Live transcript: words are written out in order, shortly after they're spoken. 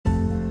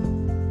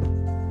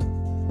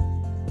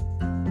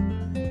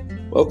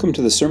Welcome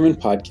to the Sermon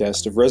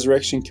Podcast of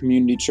Resurrection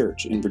Community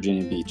Church in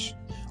Virginia Beach.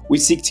 We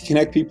seek to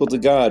connect people to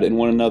God and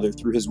one another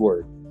through His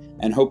Word,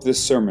 and hope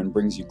this sermon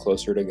brings you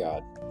closer to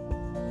God.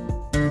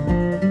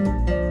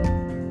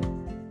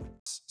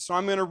 So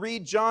I'm going to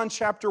read John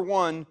chapter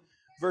 1,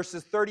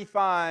 verses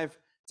 35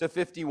 to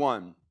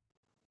 51.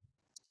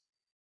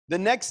 The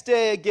next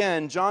day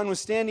again, John was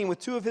standing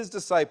with two of his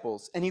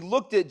disciples, and he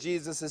looked at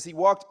Jesus as he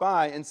walked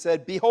by and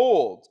said,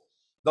 "Behold,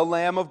 the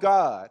Lamb of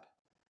God."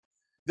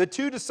 The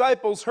two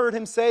disciples heard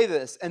him say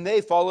this, and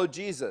they followed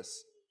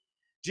Jesus.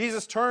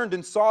 Jesus turned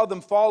and saw them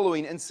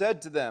following and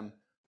said to them,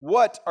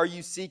 "What are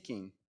you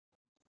seeking?"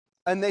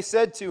 And they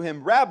said to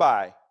him,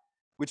 "Rabbi,"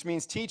 which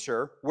means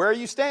teacher, "where are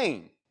you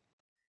staying?"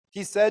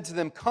 He said to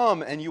them,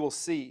 "Come and you will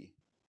see."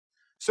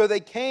 So they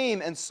came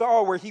and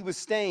saw where he was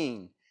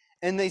staying,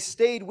 and they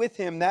stayed with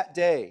him that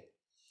day,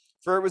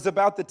 for it was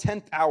about the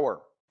 10th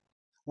hour.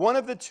 One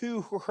of the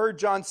two who heard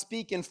John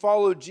speak and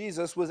followed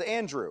Jesus was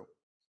Andrew,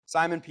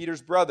 Simon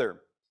Peter's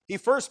brother. He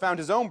first found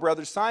his own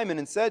brother Simon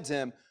and said to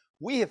him,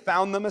 "We have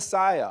found the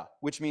Messiah,"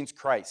 which means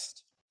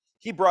Christ.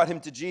 He brought him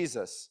to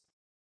Jesus.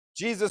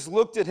 Jesus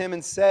looked at him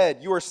and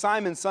said, "You are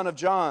Simon, son of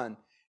John.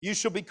 You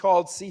shall be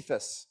called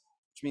Cephas,"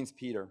 which means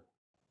Peter.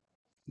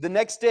 The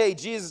next day,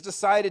 Jesus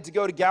decided to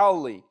go to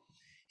Galilee.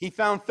 He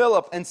found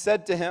Philip and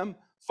said to him,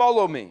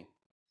 "Follow me."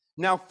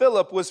 Now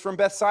Philip was from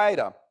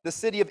Bethsaida, the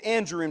city of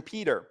Andrew and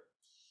Peter.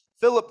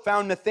 Philip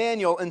found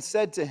Nathanael and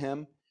said to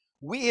him,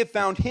 "We have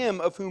found him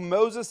of whom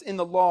Moses in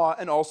the law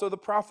and also the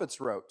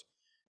prophets wrote,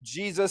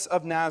 Jesus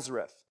of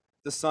Nazareth,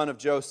 the son of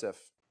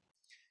Joseph."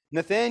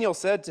 Nathanael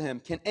said to him,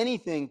 "Can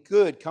anything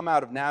good come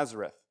out of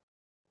Nazareth?"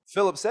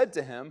 Philip said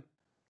to him,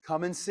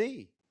 "Come and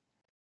see."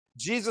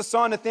 Jesus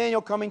saw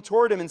Nathanael coming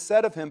toward him and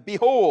said of him,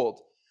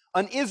 "Behold,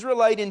 an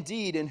Israelite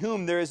indeed, in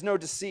whom there is no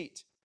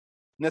deceit."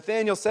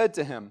 Nathanael said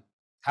to him,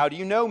 "How do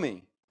you know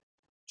me?"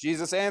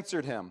 Jesus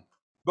answered him,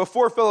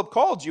 "Before Philip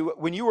called you,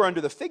 when you were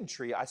under the fig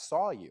tree, I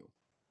saw you."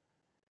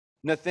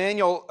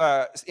 Nathanael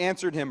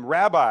answered him,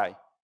 "Rabbi,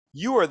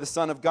 you are the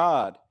Son of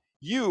God.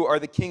 You are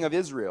the King of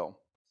Israel."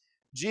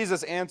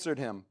 Jesus answered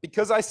him,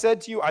 "Because I said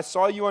to you, I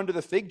saw you under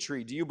the fig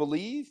tree, do you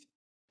believe?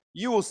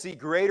 You will see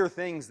greater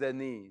things than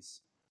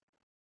these.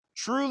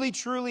 Truly,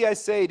 truly, I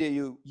say to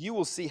you, you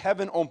will see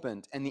heaven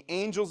opened and the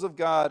angels of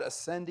God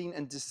ascending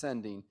and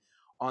descending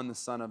on the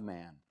Son of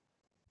Man."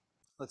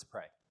 Let's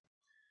pray.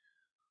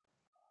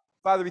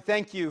 Father, we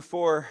thank you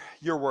for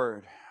your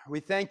word.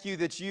 We thank you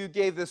that you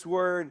gave this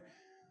word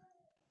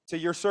to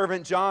your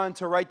servant John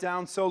to write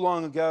down so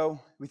long ago.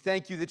 We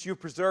thank you that you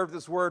preserved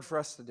this word for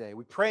us today.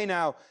 We pray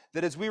now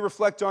that as we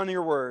reflect on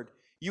your word,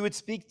 you would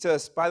speak to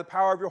us by the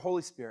power of your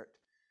Holy Spirit,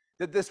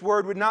 that this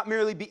word would not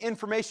merely be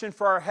information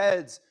for our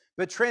heads,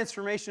 but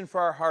transformation for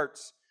our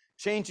hearts,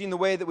 changing the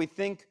way that we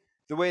think,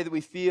 the way that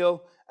we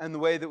feel, and the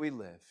way that we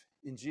live.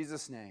 In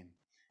Jesus' name,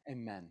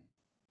 amen.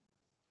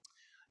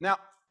 Now,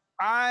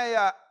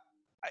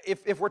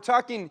 if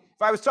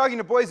I was talking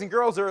to boys and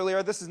girls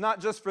earlier, this is not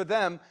just for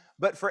them,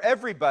 but for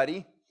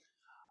everybody.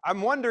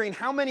 I'm wondering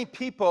how many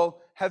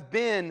people have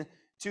been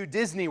to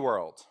Disney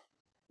World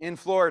in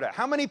Florida?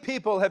 How many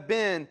people have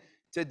been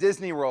to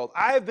Disney World?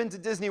 I have been to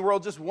Disney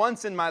World just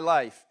once in my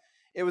life.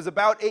 It was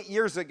about 8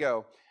 years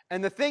ago.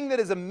 And the thing that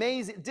is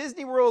amazing,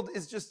 Disney World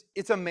is just,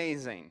 it's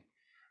amazing.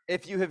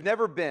 If you have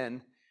never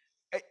been,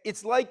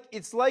 it's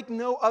like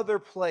no other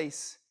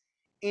place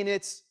in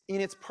its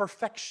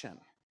perfection.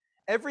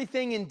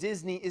 Everything in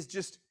Disney is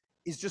just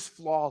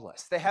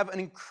flawless. They have an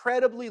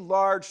incredibly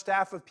large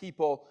staff of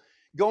people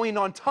going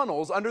on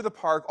tunnels under the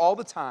park all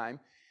the time,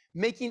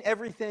 making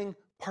everything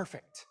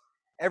perfect.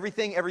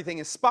 Everything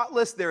is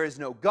spotless. There is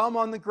no gum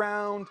on the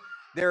ground.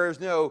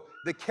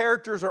 The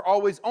characters are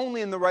always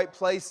only in the right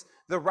place.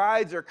 The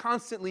rides are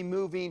constantly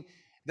moving.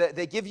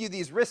 They give you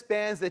these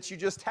wristbands that you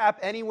just tap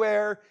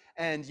anywhere,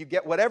 and you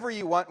get whatever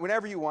you want,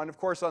 whenever you want. Of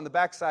course, on the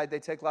backside, they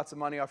take lots of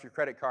money off your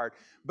credit card.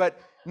 But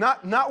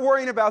not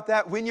worrying about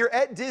that. When you're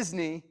at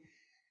Disney,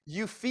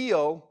 you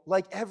feel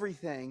like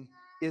everything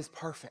is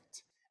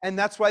perfect. And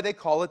that's why they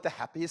call it the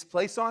happiest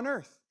place on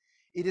earth.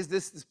 It is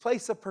this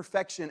place of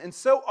perfection. And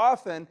so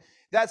often,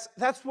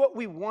 that's what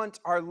we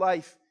want our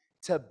life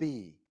to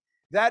be.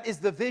 That is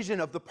the vision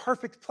of the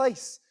perfect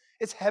place.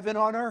 It's heaven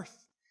on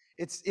earth.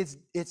 It's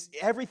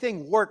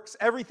everything works,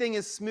 everything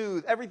is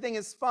smooth, everything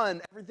is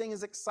fun, everything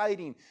is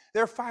exciting.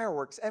 There are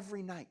fireworks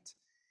every night.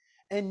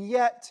 And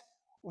yet,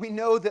 we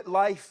know that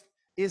life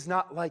is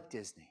not like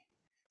Disney.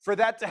 For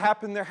that to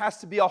happen, there has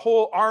to be a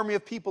whole army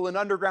of people in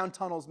underground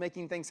tunnels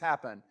making things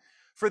happen.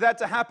 For that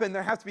to happen,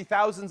 there have to be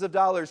thousands of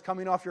dollars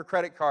coming off your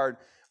credit card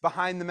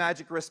behind the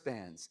magic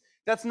wristbands.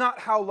 That's not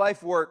how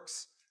life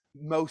works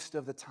most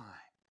of the time.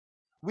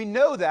 We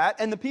know that,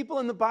 and the people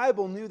in the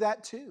Bible knew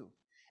that too.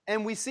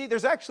 And we see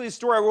there's actually a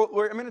story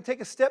where I'm going to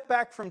take a step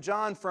back from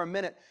John for a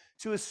minute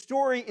to a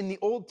story in the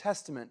Old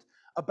Testament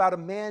about a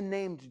man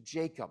named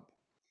Jacob.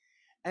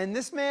 And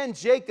this man,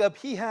 Jacob,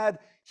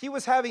 he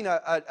was having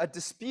a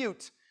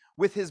dispute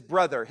with his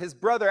brother. His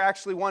brother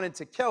actually wanted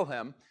to kill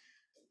him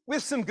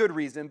with some good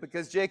reason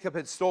because Jacob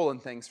had stolen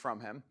things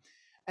from him.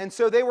 And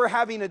so they were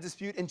having a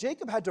dispute, and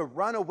Jacob had to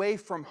run away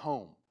from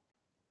home.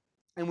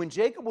 And when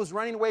Jacob was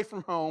running away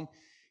from home,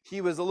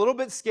 he was a little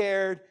bit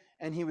scared,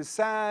 and he was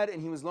sad,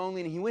 and he was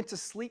lonely, and he went to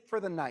sleep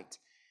for the night.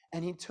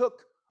 And he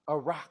took a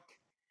rock,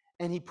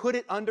 and he put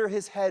it under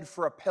his head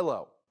for a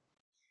pillow.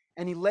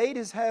 And he laid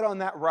his head on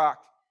that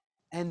rock,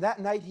 and that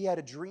night he had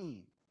a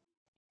dream.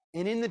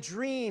 And in the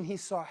dream, he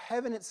saw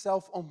heaven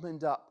itself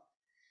opened up,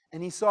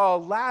 and he saw a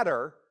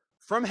ladder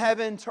from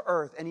heaven to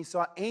earth, and he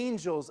saw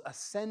angels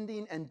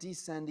ascending and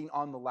descending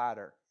on the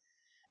ladder.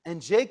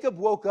 And Jacob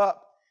woke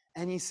up,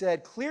 and he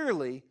said,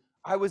 clearly,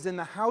 I was in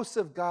the house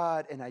of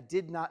God, and I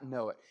did not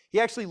know it.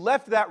 He actually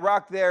left that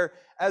rock there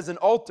as an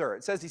altar.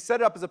 It says he set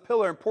it up as a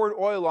pillar and poured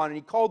oil on it, and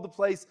he called the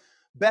place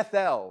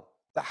Bethel,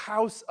 the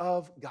house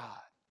of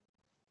God.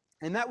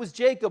 And that was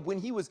Jacob when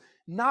he was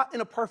not in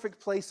a perfect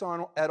place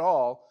at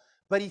all,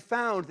 but he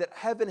found that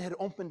heaven had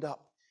opened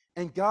up,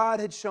 and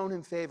God had shown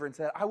him favor and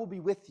said, I will be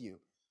with you.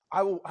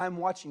 I'm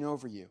watching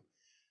over you.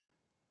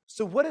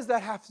 So what does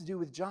that have to do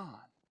with John?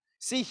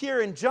 See,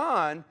 here in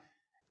John,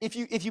 if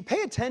you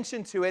pay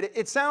attention to it,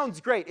 it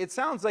sounds great. It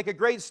sounds like a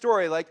great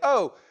story, like,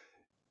 oh,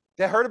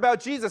 they heard about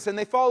Jesus and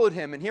they followed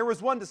him, and here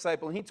was one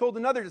disciple, and he told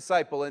another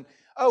disciple, and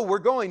oh, now we're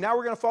going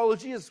to follow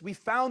Jesus. We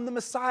found the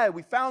Messiah.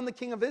 We found the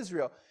King of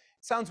Israel.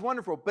 It sounds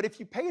wonderful, but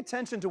if you pay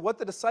attention to what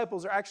the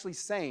disciples are actually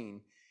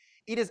saying,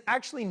 it is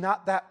actually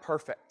not that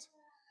perfect.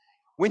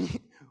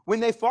 When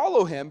they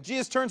follow him,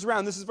 Jesus turns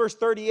around. This is verse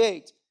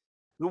 38.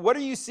 What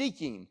are you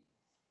seeking?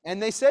 And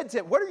they said to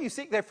him, what are you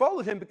seeking? They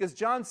followed him because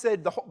John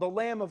said the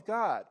Lamb of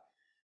God.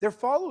 They're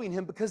following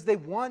him because they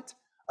want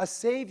a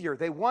Savior.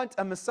 They want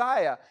a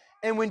Messiah.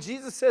 And when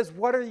Jesus says,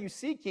 what are you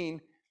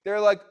seeking?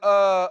 They're like,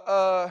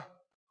 where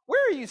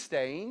are you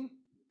staying?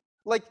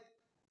 Like,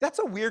 that's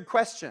a weird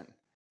question.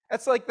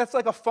 That's like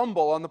a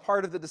fumble on the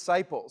part of the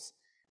disciples.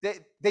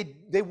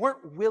 They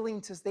weren't willing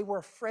to, they were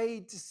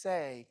afraid to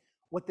say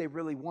what they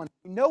really wanted.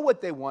 We know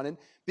what they wanted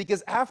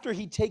because after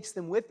he takes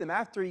them with him,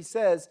 after he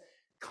says,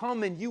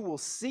 come and you will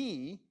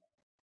see,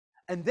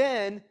 and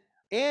then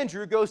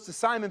Andrew goes to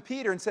Simon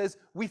Peter and says,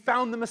 we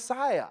found the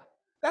Messiah.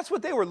 That's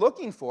what they were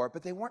looking for,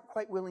 but they weren't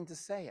quite willing to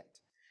say it.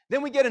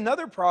 Then we get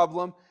another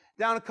problem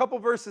down a couple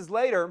verses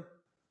later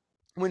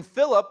when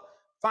Philip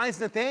finds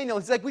Nathanael.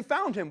 He's like, we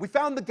found him. We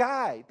found the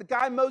guy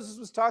Moses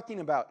was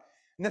talking about.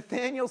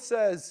 Nathanael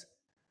says,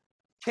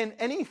 can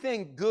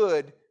anything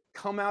good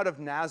come out of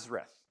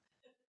Nazareth?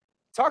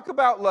 Talk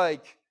about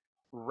like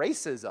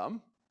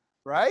racism,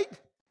 right?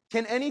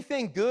 Can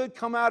anything good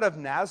come out of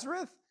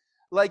Nazareth?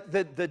 Like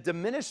the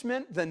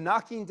diminishment, the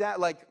knocking down,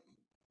 like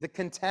the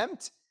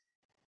contempt.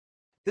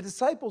 The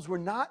disciples were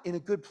not in a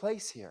good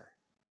place here.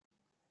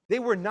 They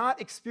were not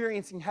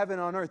experiencing heaven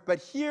on earth.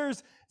 But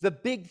here's the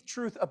big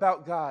truth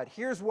about God.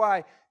 Here's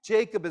why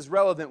Jacob is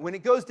relevant. When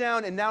it goes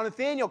down and now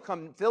Nathanael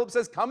comes, Philip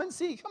says, come and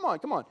see. Come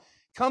on.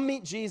 Come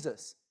meet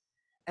Jesus.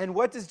 And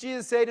what does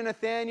Jesus say to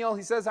Nathanael?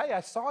 He says, hey,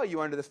 I saw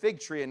you under the fig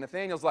tree. And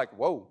Nathanael's like,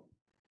 whoa.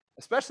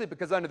 Especially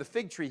because under the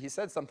fig tree, he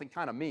said something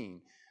kind of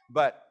mean.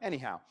 But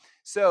anyhow,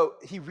 so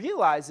he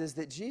realizes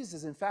that Jesus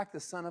is in fact the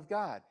Son of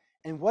God.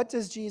 And what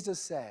does Jesus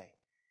say?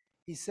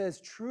 He says,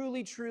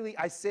 truly, truly,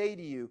 I say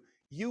to you,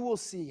 you will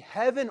see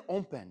heaven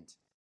opened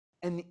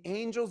and the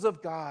angels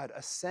of God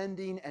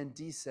ascending and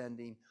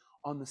descending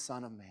on the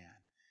Son of Man.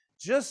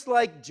 Just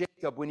like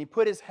Jacob, when he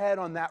put his head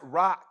on that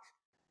rock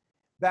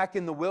back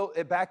in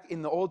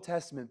the Old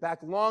Testament, back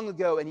long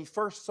ago, and he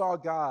first saw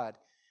God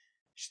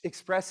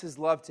express his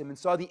love to him and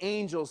saw the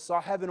angels,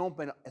 saw heaven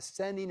open,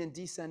 ascending and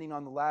descending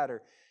on the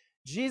ladder.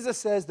 Jesus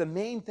says the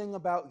main thing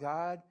about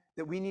God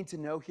that we need to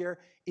know here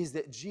is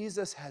that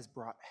Jesus has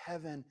brought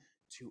heaven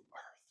to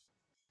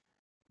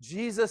earth.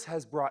 Jesus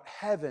has brought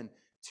heaven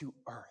to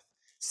earth.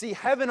 See,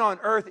 heaven on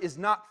earth is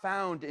not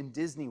found in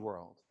Disney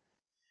World.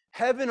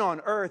 Heaven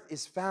on earth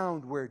is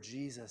found where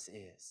Jesus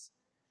is.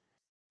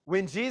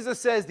 When Jesus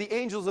says the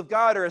angels of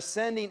God are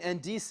ascending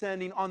and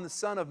descending on the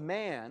Son of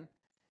Man,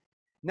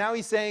 now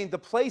he's saying the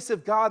place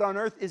of God on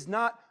earth is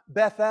not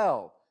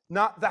Bethel,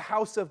 not the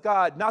house of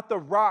God, not the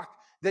rock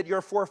that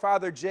your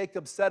forefather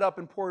Jacob set up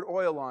and poured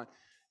oil on.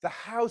 The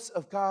house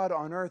of God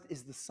on earth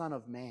is the Son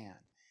of Man,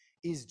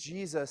 is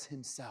Jesus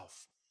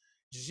himself.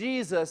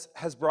 Jesus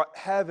has brought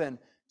heaven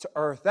to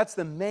earth. That's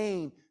the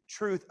main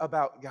truth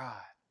about God.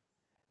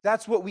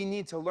 That's what we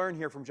need to learn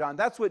here from John.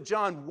 That's what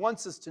John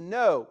wants us to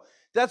know.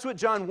 That's what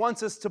John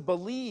wants us to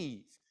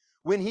believe.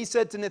 When he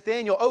said to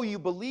Nathanael, oh, you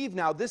believe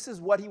now, this is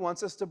what he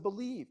wants us to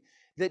believe,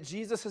 that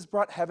Jesus has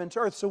brought heaven to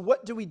earth. So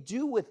what do we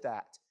do with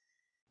that?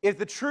 If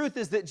the truth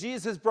is that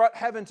Jesus has brought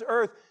heaven to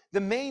earth, the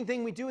main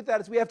thing we do with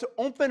that is we have to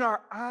open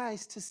our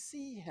eyes to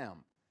see him.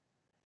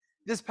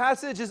 This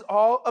passage is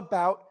all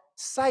about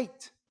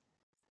sight.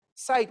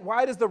 Sight.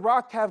 Why does the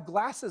rock have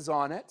glasses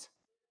on it?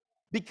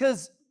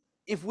 Because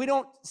if we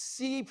don't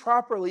see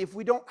properly, if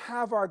we don't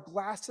have our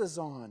glasses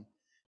on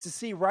to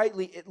see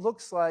rightly, it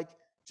looks like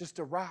just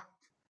a rock.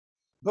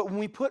 But when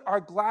we put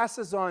our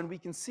glasses on, we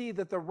can see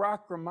that the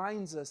rock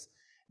reminds us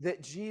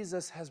that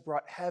Jesus has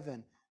brought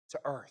heaven to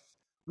earth.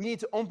 We need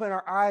to open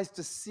our eyes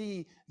to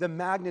see the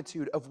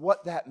magnitude of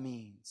what that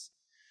means.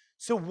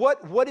 So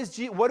what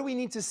do we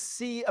need to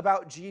see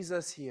about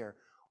Jesus here?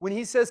 When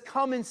he says,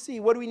 come and see,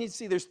 what do we need to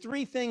see? There's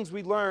three things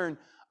we learn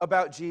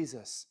about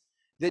Jesus.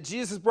 That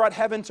Jesus brought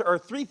heaven to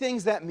earth. Three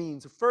things that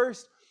means.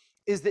 First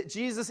is that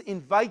Jesus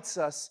invites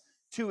us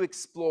to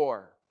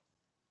explore.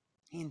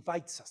 He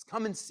invites us,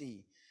 come and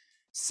see.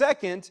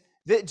 Second,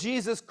 that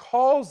Jesus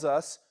calls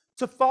us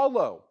to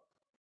follow.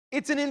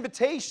 It's an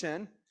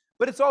invitation,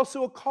 but it's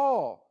also a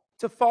call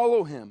to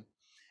follow him.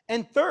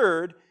 And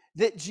third,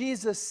 that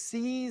Jesus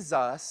sees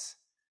us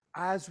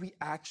as we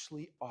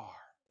actually are.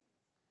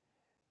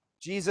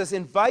 Jesus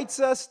invites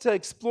us to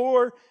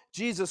explore,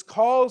 Jesus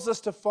calls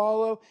us to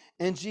follow,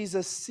 and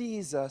Jesus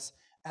sees us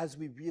as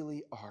we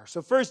really are.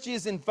 So first,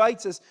 Jesus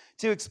invites us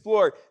to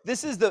explore.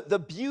 This is the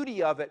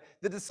beauty of it.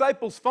 The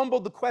disciples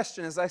fumbled the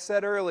question, as I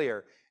said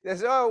earlier. They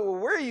said, oh, well,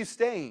 where are you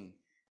staying?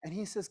 And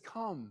he says,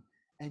 come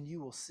and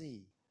you will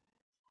see.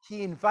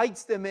 He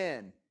invites them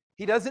in.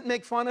 He doesn't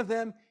make fun of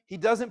them. He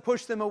doesn't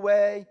push them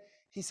away.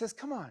 He says,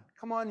 come on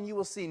and you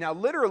will see. Now,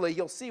 literally,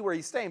 you'll see where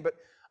he's staying, but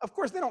of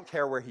course, they don't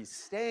care where he's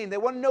staying. They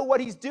want to know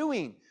what he's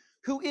doing.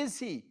 Who is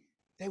he?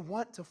 They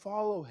want to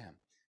follow him.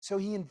 So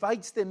he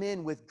invites them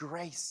in with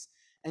grace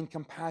and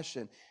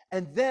compassion.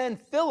 And then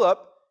Philip,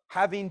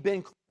 having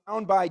been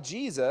crowned by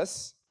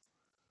Jesus,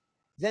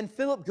 then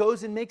Philip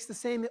goes and makes the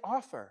same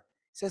offer.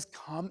 He says,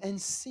 come and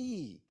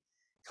see.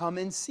 Come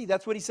and see.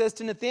 That's what he says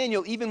to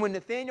Nathanael, even when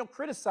Nathanael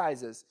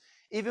criticizes,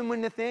 even when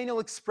Nathanael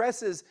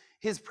expresses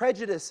his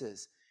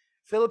prejudices.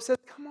 Philip says,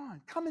 come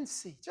on, come and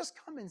see. Just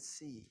come and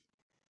see.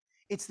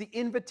 It's the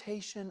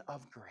invitation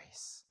of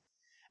grace.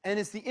 And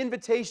it's the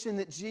invitation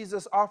that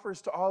Jesus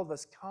offers to all of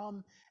us.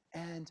 Come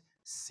and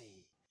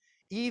see.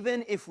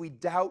 Even if we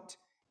doubt,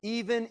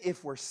 even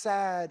if we're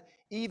sad,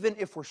 even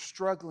if we're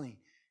struggling,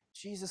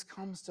 Jesus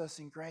comes to us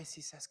in grace.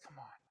 He says, come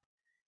on,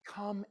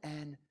 come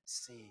and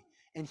see.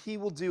 And he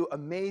will do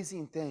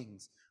amazing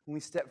things when we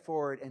step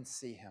forward and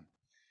see him.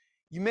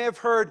 You may have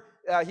heard,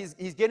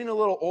 he's getting a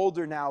little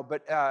older now,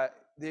 but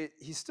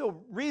he's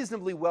still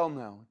reasonably well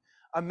known.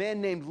 A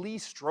man named Lee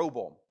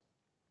Strobel.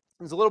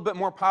 He was a little bit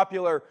more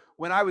popular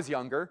when I was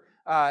younger,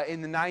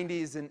 in the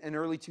 90s and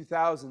early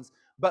 2000s.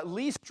 But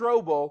Lee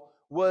Strobel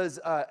was,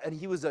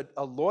 he was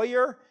a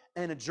lawyer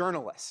and a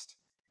journalist.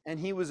 And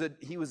he was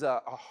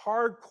a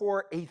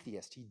hardcore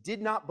atheist. He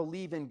did not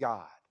believe in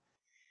God.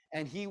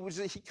 And he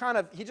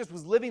just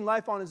was living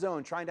life on his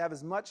own, trying to have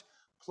as much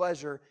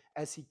pleasure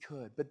as he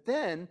could. But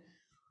then,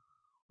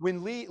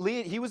 when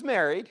Lee he was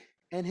married,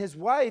 and his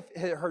wife,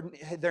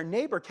 their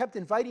neighbor, kept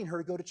inviting her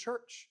to go to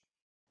church.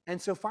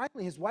 And so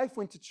finally, his wife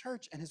went to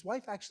church, and his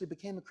wife actually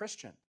became a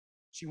Christian.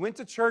 She went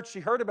to church, she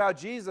heard about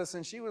Jesus,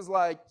 and she was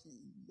like,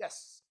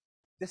 yes,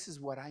 this is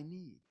what I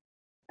need.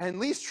 And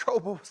Lee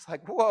Strobel was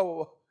like,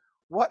 whoa,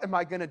 what am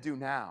I going to do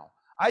now?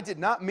 I did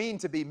not mean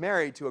to be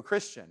married to a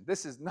Christian.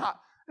 This is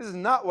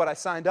not what I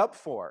signed up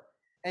for.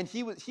 And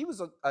he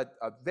was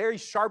a very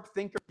sharp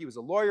thinker. He was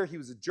a lawyer. He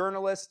was a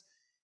journalist.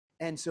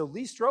 And so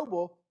Lee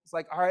Strobel was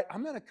like, all right,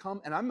 I'm going to come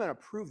and I'm going to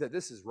prove that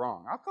this is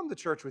wrong. I'll come to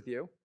church with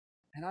you,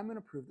 and I'm going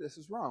to prove this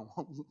is wrong.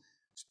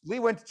 Lee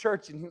went to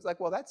church, and he was like,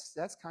 well,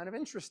 that's kind of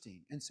interesting.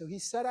 And so he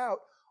set out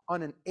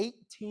on an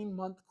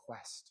 18-month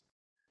quest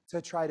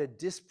to try to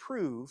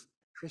disprove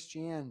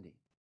Christianity.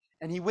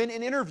 And he went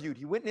and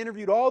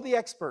interviewed all the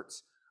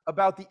experts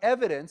about the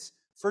evidence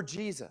for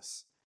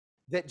Jesus,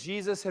 that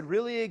Jesus had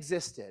really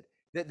existed,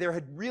 that there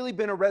had really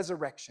been a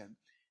resurrection.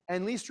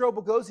 And Lee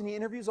Strobel goes and he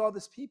interviews all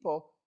these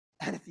people.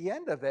 And at the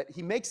end of it,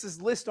 he makes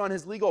his list on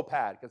his legal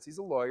pad, because he's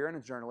a lawyer and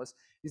a journalist.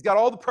 He's got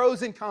all the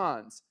pros and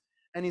cons.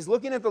 And he's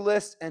looking at the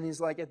list, and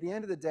he's like, at the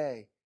end of the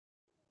day,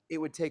 it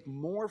would take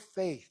more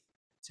faith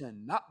to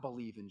not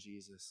believe in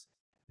Jesus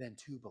than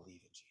to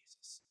believe in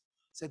Jesus.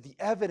 He said the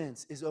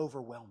evidence is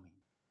overwhelming.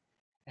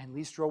 And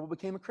Lee Strobel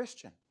became a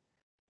Christian.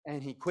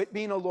 And he quit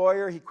being a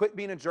lawyer, he quit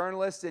being a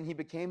journalist, and he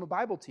became a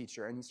Bible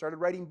teacher. And he started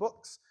writing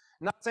books.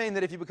 I'm not saying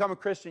that if you become a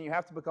Christian, you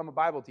have to become a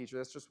Bible teacher.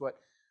 That's just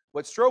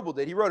what Strobel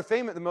did. He wrote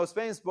the most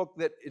famous book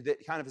that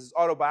kind of his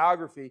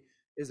autobiography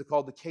is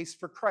called The Case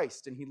for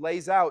Christ. And he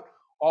lays out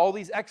all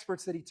these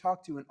experts that he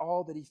talked to and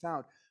all that he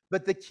found.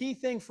 But the key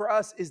thing for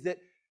us is that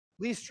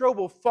Lee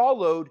Strobel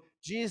followed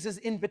Jesus'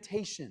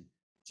 invitation.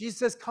 Jesus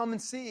says, come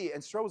and see.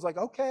 And Strobel's like,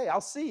 okay,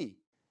 I'll see.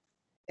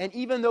 And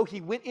even though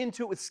he went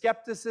into it with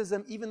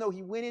skepticism, even though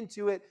he went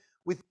into it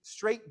with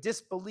straight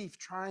disbelief,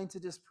 trying to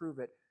disprove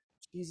it,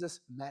 Jesus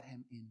met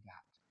him in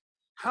that.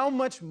 How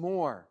much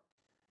more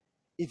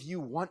if you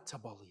want to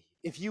believe,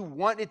 if you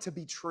want it to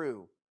be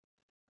true?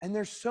 And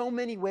there's so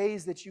many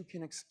ways that you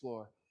can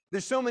explore.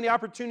 There's so many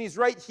opportunities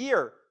right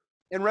here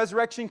in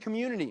Resurrection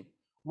Community.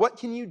 What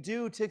can you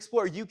do to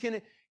explore? You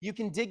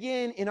can dig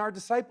in our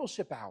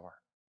discipleship hour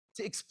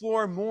to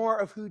explore more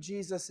of who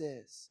Jesus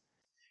is.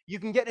 You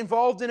can get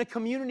involved in a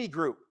community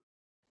group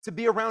to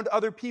be around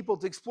other people,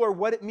 to explore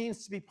what it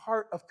means to be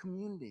part of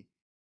community.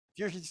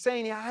 If you're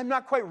saying, yeah, I'm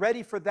not quite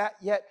ready for that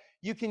yet,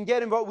 you can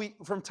get involved.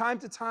 From time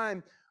to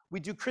time, we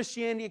do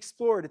Christianity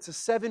Explored. It's a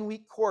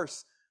 7-week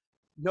course.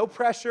 No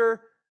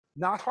pressure,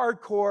 not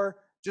hardcore,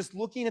 just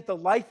looking at the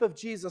life of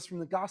Jesus from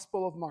the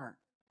Gospel of Mark.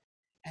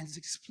 and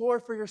explore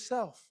for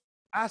yourself.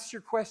 Ask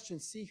your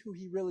questions, see who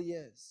he really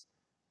is.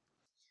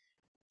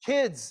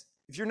 Kids,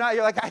 if you're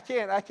like, I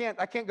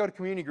can't go to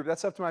community group.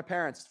 That's up to my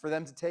parents for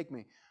them to take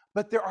me.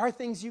 But there are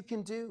things you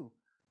can do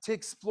to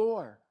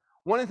explore.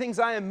 One of the things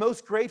I am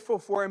most grateful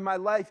for in my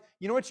life,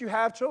 you know what you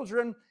have,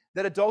 children,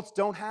 that adults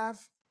don't have?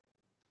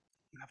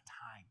 You have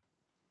time.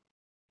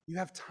 You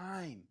have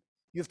time.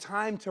 You have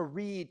time to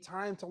read,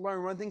 time to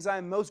learn. One of the things I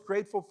am most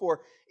grateful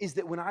for is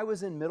that when I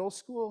was in middle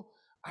school,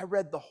 I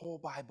read the whole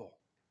Bible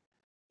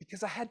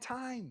because I had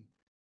time.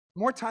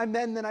 More time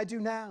then than I do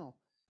now.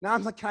 Now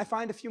I'm like, can I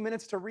find a few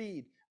minutes to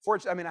read?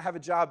 Fortunately, I have a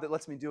job that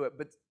lets me do it,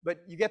 but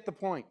you get the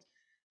point.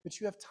 But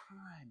you have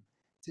time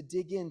to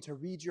dig in, to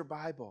read your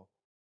Bible,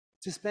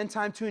 to spend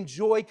time, to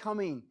enjoy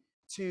coming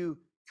to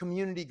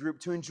community group,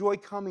 to enjoy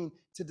coming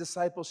to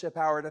discipleship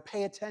hour, to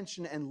pay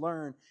attention and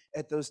learn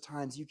at those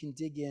times. You can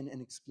dig in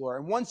and explore.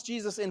 And once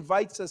Jesus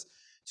invites us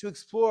to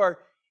explore,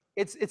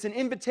 it's an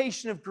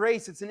invitation of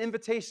grace, it's an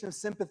invitation of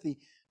sympathy,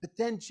 but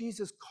then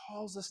Jesus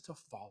calls us to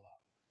follow.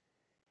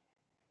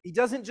 He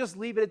doesn't just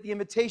leave it at the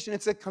invitation,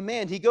 it's a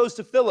command. He goes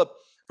to Philip,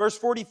 verse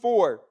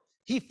 44.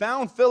 He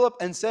found Philip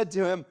and said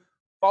to him,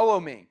 follow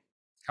me.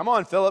 Come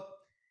on, Philip.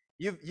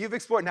 You've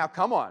explored. Now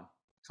come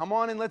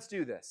on and let's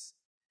do this.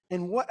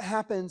 And what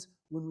happens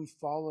when we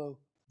follow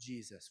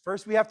Jesus?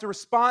 First, we have to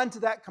respond to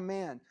that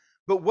command.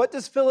 But what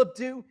does Philip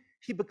do?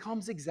 He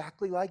becomes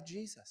exactly like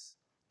Jesus.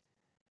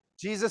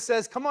 Jesus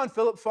says, come on,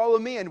 Philip, follow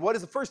me. And what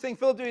is the first thing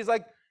Philip do? He's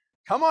like,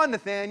 come on,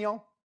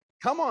 Nathaniel.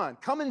 Come on,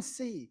 come and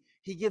see.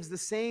 He gives the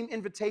same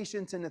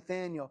invitation to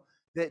Nathaniel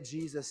that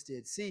Jesus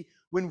did. See,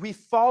 when we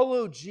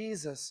follow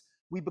Jesus,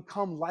 we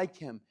become like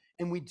him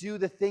and we do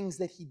the things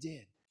that he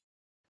did.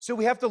 So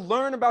we have to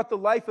learn about the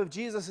life of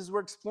Jesus as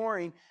we're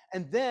exploring,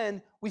 and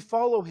then we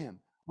follow him.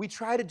 We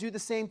try to do the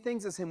same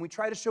things as him. We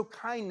try to show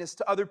kindness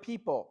to other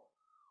people.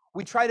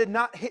 We try to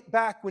not hit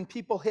back when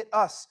people hit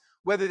us,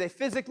 whether they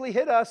physically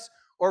hit us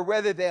or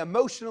whether they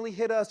emotionally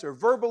hit us or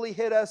verbally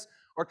hit us,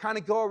 or kind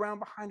of go around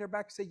behind our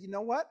back and say, you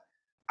know what?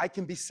 I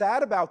can be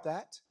sad about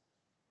that,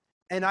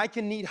 and I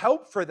can need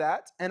help for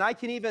that, and I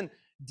can even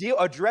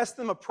address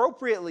them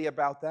appropriately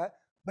about that,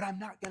 but I'm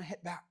not going to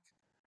hit back.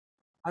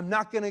 I'm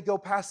not going to go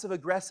passive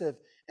aggressive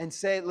and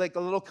say like a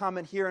little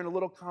comment here and a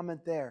little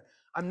comment there.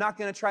 I'm not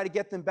going to try to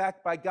get them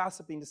back by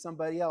gossiping to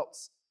somebody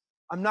else.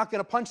 I'm not going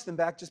to punch them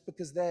back just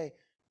because they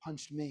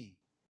punched me.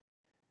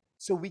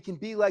 So we can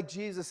be like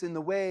Jesus in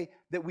the way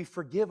that we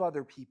forgive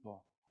other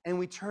people and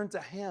we turn to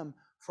him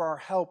for our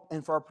help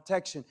and for our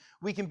protection.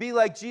 We can be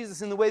like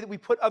Jesus in the way that we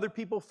put other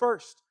people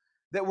first,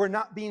 that we're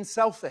not being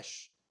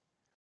selfish,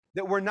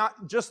 that we're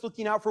not just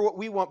looking out for what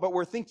we want, but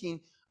we're thinking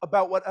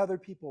about what other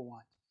people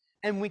want.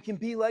 And we can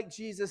be like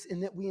Jesus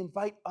in that we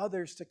invite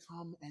others to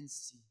come and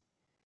see.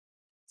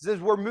 As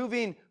we're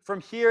moving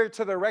from here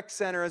to the rec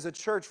center as a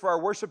church for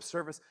our worship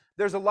service,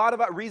 there's a lot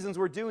of reasons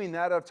we're doing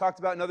that. I've talked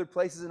about in other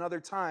places and other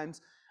times.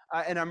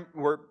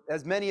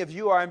 As many of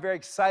you are, I'm very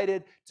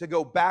excited to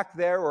go back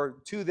there or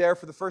to there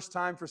for the first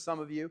time for some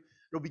of you.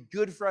 It'll be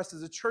good for us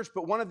as a church.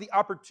 But one of the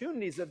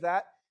opportunities of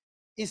that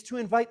is to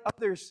invite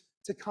others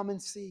to come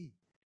and see.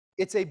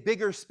 It's a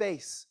bigger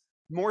space,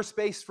 more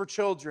space for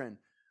children.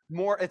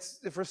 It's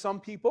for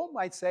some people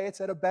might say it's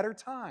at a better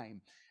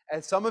time.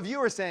 And some of you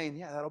are saying,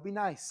 yeah, that'll be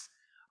nice.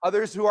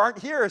 Others who aren't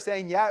here are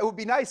saying, yeah, it would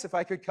be nice if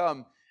I could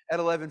come at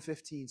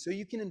 11:15. So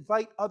you can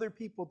invite other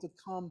people to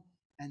come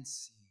and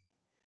see.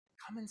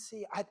 Come and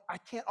see. I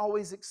can't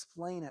always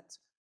explain it.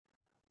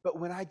 But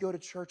when I go to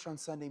church on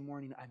Sunday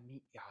morning, I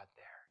meet God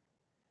there.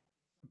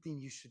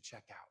 Something you should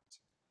check out.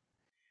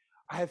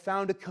 I have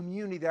found a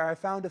community there. I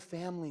found a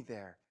family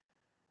there.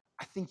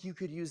 I think you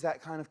could use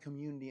that kind of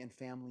community and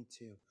family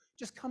too.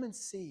 Just come and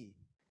see.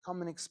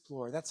 Come and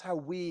explore. That's how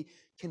we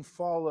can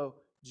follow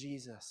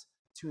Jesus,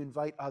 to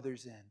invite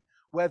others in,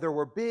 whether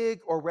we're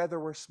big or whether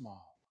we're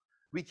small.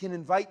 We can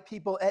invite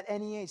people at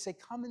any age. Say,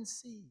 come and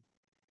see.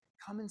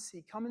 Come and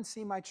see. Come and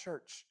see my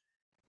church.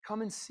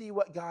 Come and see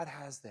what God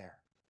has there.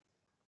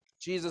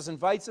 Jesus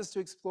invites us to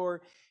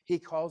explore. He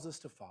calls us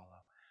to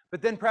follow.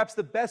 But then perhaps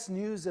the best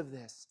news of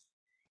this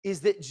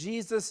is that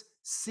Jesus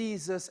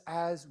sees us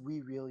as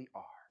we really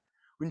are.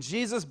 When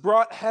Jesus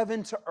brought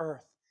heaven to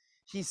earth,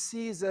 he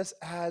sees us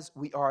as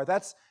we are.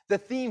 That's the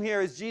theme here,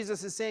 is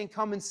Jesus is saying,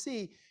 come and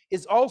see,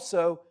 is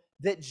also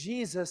that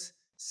Jesus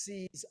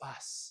sees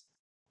us.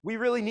 We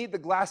really need the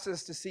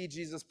glasses to see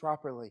Jesus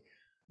properly.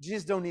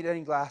 Jesus don't need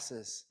any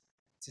glasses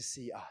to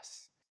see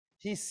us.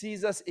 He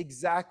sees us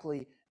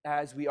exactly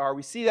as we are.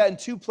 We see that in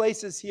two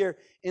places here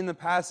in the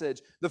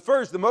passage. The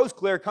first, the most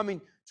clear,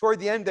 coming toward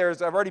the end there,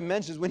 as I've already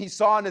mentioned, is when he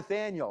saw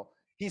Nathanael.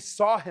 He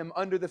saw him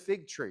under the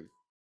fig tree.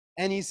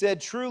 And he said,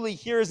 truly,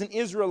 here is an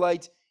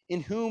Israelite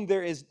in whom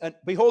there is,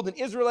 behold, an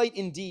Israelite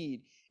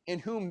indeed, in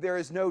whom there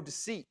is no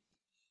deceit.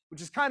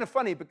 Which is kind of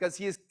funny because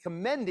he is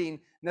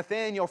commending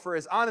Nathanael for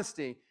his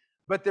honesty,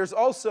 but there's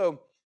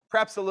also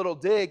perhaps a little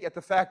dig at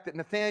the fact that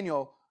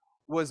Nathanael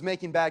was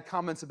making bad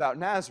comments about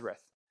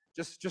Nazareth.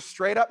 Just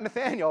straight up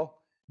Nathanael,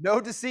 no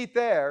deceit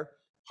there.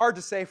 Hard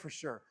to say for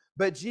sure.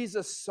 But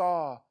Jesus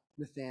saw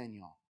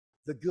Nathanael.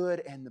 the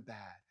good and the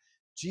bad.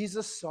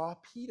 Jesus saw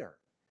Peter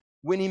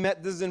when he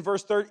met, this is in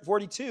verse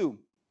 42.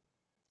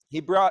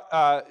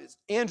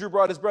 Andrew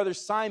brought his brother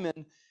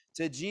Simon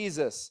to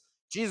Jesus.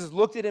 Jesus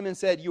looked at him and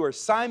said, "You are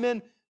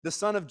Simon, the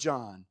son of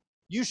John.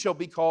 You shall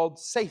be called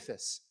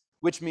Cephas,"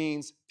 which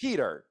means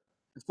Peter.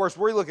 Of course,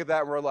 we look at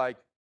that and we're like,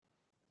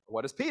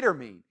 what does Peter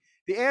mean?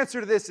 The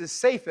answer to this is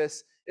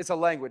Cephas. It's a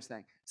language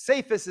thing.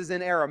 Cephas is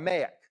in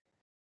Aramaic.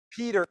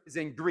 Peter is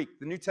in Greek.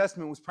 The New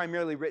Testament was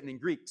primarily written in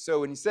Greek.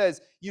 So when he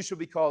says, "You shall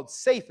be called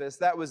Cephas,"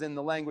 that was in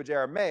the language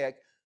Aramaic,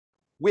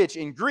 which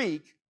in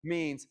Greek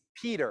means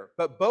Peter.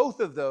 But both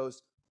of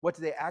those, what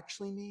do they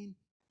actually mean?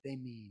 They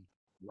mean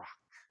rock.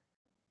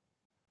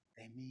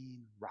 They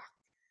mean rock.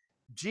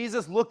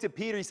 Jesus looked at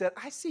Peter. He said,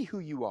 "I see who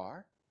you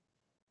are.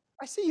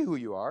 I see who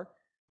you are.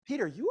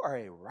 Peter, you are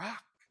a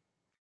rock.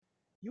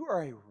 You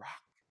are a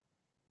rock.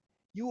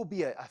 You will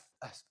be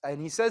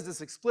and he says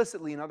this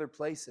explicitly in other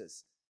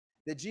places,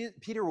 that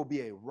Peter will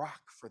be a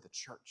rock for the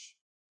church.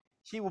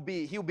 He will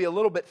be a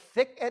little bit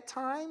thick at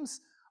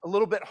times, a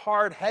little bit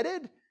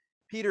hard-headed.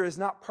 Peter is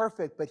not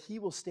perfect, but he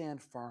will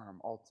stand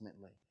firm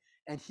ultimately,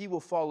 and he will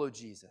follow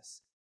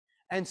Jesus.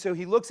 And so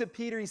he looks at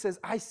Peter, he says,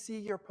 "I see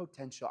your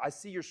potential. I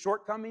see your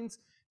shortcomings,"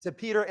 to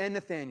Peter and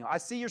Nathaniel. "I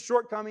see your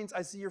shortcomings,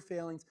 I see your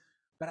failings,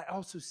 but I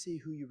also see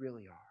who you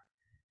really are.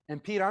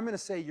 And Peter, I'm going to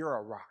say you're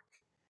a rock,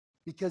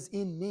 because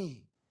in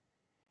me,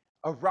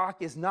 a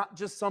rock is not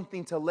just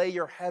something to lay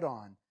your head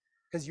on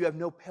because you have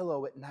no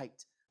pillow at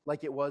night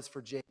like it was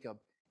for Jacob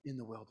in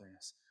the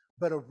wilderness.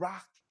 But a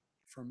rock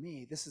for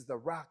me, this is the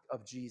rock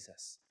of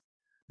Jesus,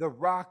 the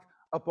rock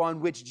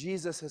upon which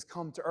Jesus has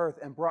come to earth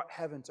and brought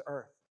heaven to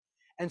earth.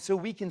 And so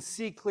we can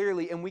see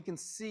clearly, and we can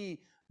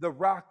see the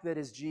rock that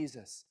is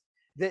Jesus,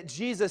 that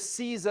Jesus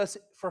sees us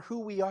for who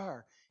we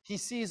are. He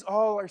sees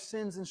all our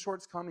sins and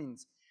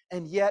shortcomings,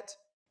 and yet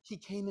he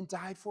came and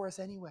died for us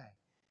anyway.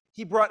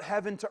 He brought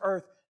heaven to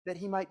earth that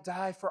he might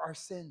die for our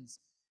sins,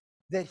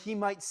 that he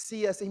might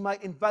see us, he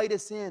might invite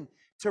us in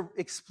to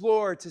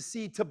explore, to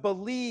see, to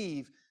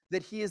believe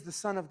that he is the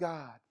Son of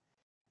God,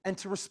 and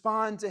to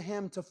respond to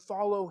him, to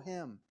follow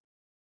him,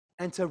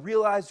 and to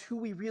realize who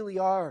we really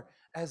are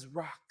as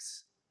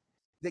rocks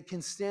that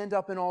can stand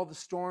up in all the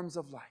storms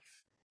of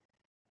life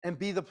and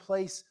be the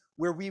place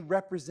where we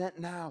represent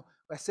now.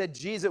 I said,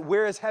 Jesus,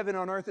 where is heaven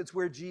on earth? It's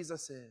where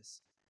Jesus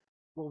is.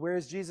 Well, where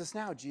is Jesus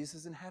now? Jesus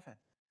is in heaven.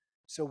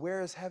 So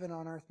where is heaven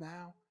on earth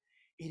now?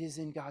 It is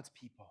in God's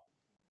people,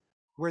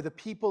 where the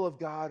people of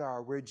God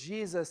are, where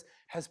Jesus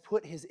has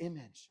put his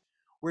image,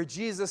 where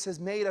Jesus has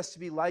made us to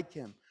be like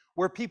him,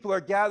 where people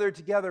are gathered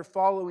together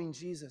following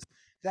Jesus.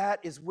 That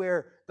is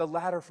where the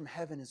ladder from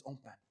heaven is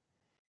open.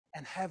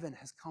 And heaven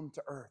has come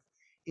to earth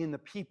in the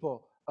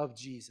people of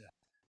Jesus,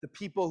 the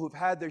people who've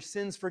had their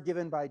sins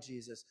forgiven by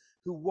Jesus,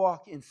 who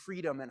walk in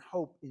freedom and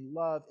hope, in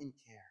love and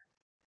care.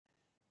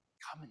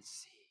 Come and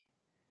see.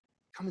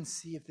 Come and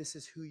see if this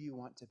is who you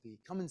want to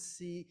be. Come and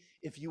see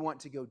if you want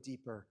to go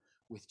deeper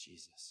with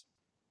Jesus.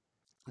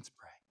 Let's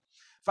pray.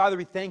 Father,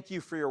 we thank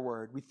you for your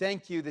word. We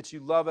thank you that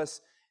you love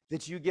us,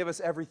 that you give us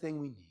everything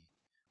we need.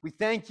 We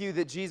thank you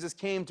that Jesus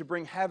came to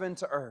bring heaven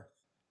to earth,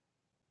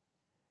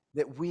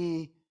 that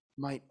we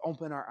might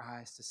open our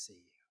eyes to see you.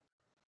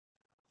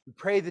 We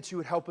pray that you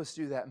would help us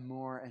do that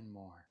more and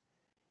more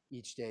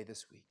each day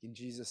this week. In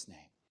Jesus'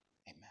 name,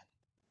 amen.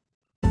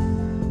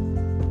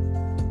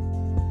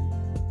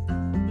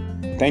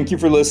 Thank you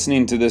for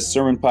listening to this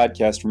sermon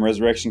podcast from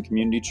Resurrection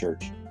Community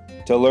Church.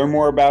 To learn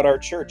more about our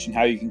church and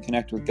how you can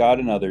connect with God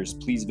and others,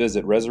 please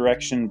visit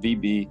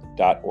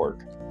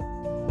resurrectionvb.org.